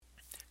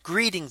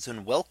Greetings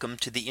and welcome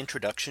to the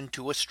introduction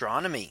to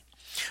astronomy.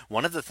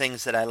 One of the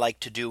things that I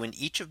like to do in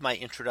each of my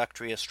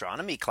introductory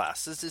astronomy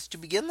classes is to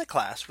begin the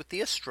class with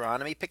the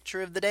astronomy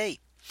picture of the day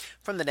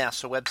from the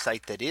NASA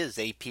website, that is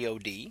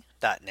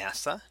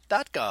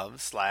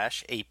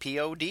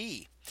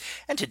apod.nasa.gov/apod.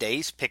 And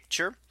today's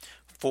picture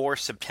for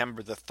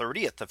September the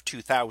 30th of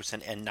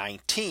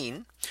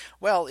 2019.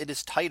 Well, it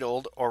is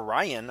titled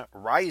Orion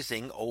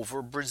Rising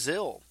over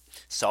Brazil.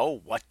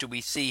 So what do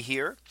we see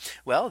here?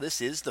 Well, this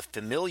is the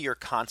familiar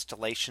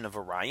constellation of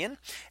Orion,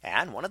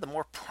 and one of the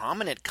more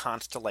prominent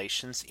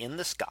constellations in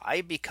the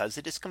sky because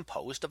it is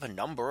composed of a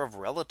number of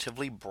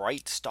relatively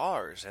bright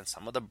stars and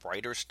some of the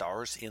brighter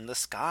stars in the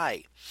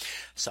sky.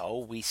 So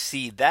we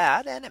see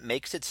that, and it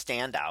makes it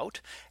stand out,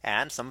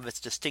 and some of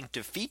its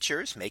distinctive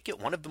features make it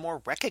one of the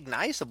more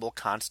recognizable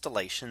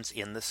constellations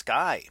in the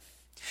sky.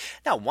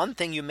 Now, one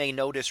thing you may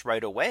notice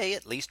right away,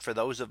 at least for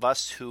those of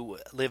us who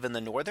live in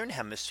the northern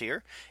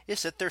hemisphere,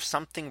 is that there's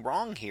something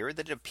wrong here,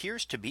 that it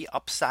appears to be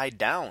upside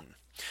down.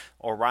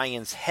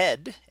 Orion's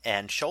head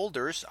and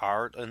shoulders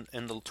are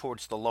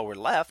towards the lower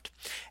left,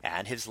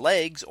 and his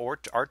legs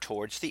are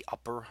towards the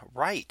upper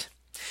right.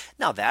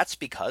 Now that's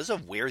because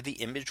of where the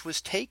image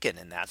was taken,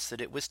 and that's that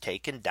it was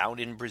taken down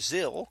in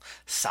Brazil,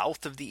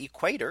 south of the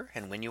equator.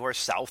 And when you are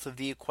south of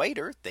the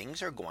equator,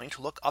 things are going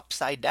to look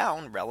upside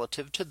down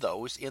relative to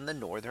those in the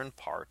northern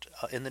part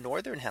in the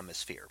northern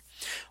hemisphere.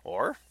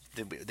 Or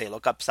they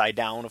look upside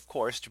down, of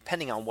course,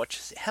 depending on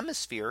which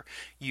hemisphere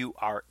you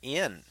are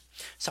in.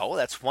 So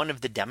that's one of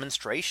the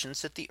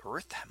demonstrations that the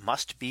Earth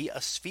must be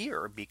a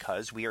sphere,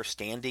 because we are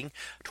standing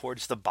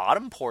towards the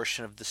bottom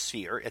portion of the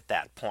sphere at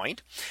that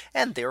point,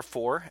 and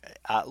therefore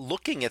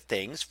looking at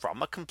things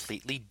from a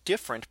completely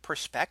different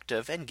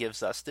perspective, and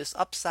gives us this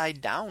upside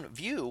down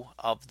view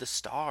of the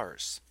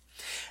stars.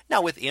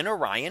 Now within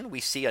Orion,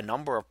 we see a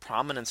number of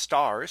prominent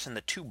stars, and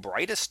the two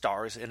brightest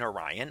stars in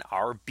Orion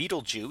are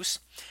Betelgeuse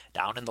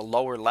down in the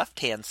lower left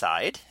hand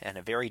side, and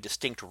a very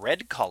distinct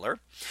red color.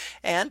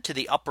 And to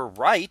the upper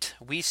right,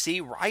 we see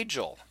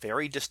Rigel,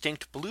 very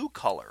distinct blue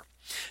color.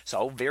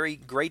 So very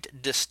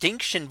great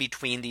distinction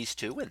between these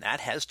two, and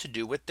that has to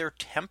do with their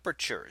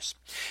temperatures.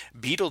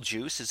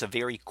 Betelgeuse is a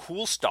very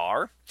cool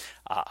star,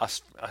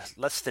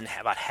 less than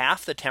about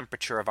half the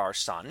temperature of our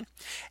sun,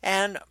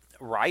 and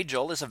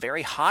Rigel is a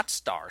very hot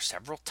star,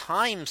 several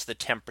times the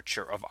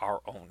temperature of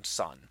our own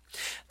sun.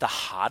 The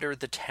hotter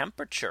the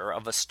temperature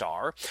of a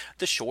star,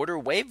 the shorter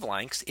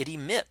wavelengths it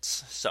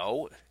emits.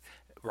 So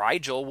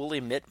Rigel will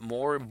emit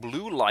more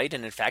blue light,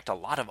 and in fact a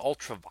lot of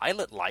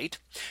ultraviolet light,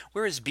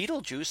 whereas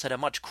Betelgeuse at a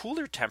much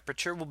cooler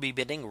temperature will be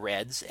emitting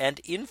reds and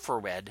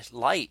infrared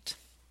light.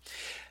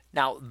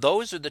 Now,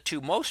 those are the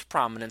two most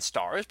prominent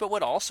stars, but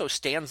what also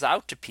stands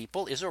out to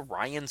people is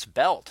Orion's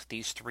belt.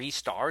 These three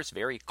stars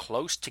very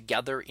close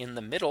together in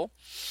the middle,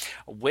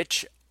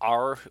 which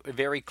are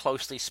very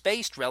closely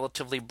spaced,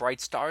 relatively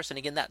bright stars. And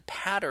again, that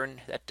pattern,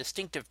 that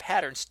distinctive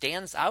pattern,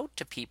 stands out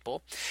to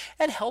people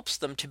and helps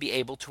them to be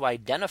able to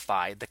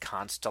identify the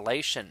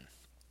constellation.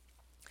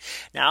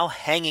 Now,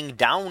 hanging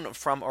down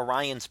from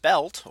Orion's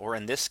belt, or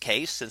in this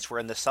case, since we're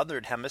in the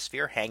southern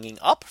hemisphere, hanging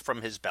up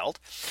from his belt,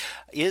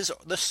 is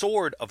the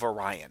sword of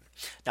Orion.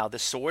 Now the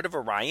sword of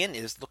Orion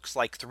looks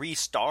like three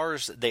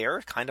stars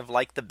there, kind of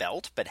like the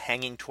belt, but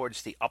hanging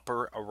towards the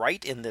upper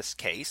right in this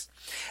case.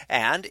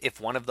 And if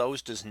one of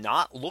those does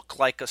not look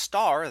like a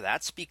star,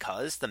 that's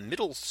because the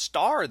middle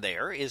star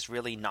there is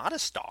really not a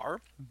star,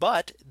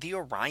 but the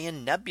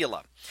Orion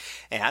Nebula.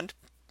 And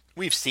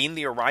we've seen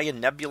the Orion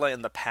Nebula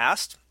in the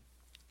past.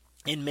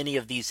 In many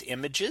of these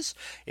images,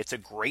 it's a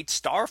great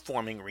star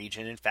forming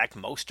region. In fact,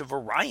 most of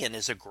Orion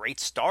is a great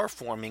star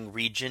forming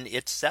region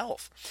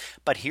itself.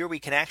 But here we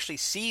can actually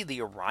see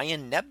the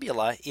Orion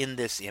Nebula in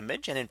this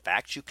image. And in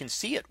fact, you can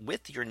see it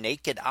with your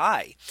naked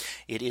eye.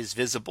 It is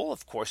visible.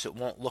 Of course, it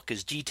won't look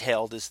as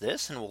detailed as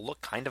this, and will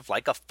look kind of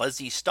like a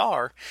fuzzy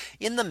star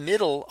in the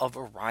middle of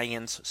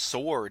Orion's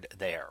sword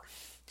there.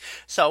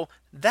 So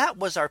that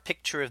was our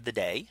picture of the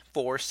day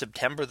for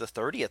September the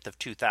 30th of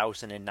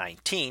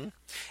 2019.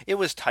 It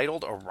was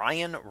titled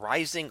Orion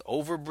Rising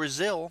over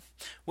Brazil.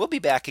 We'll be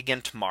back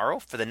again tomorrow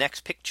for the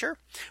next picture,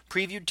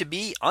 previewed to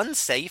be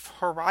Unsafe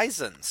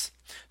Horizons.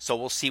 So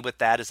we'll see what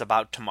that is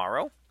about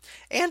tomorrow.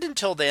 And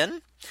until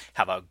then,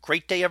 have a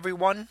great day,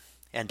 everyone,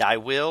 and I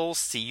will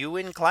see you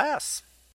in class.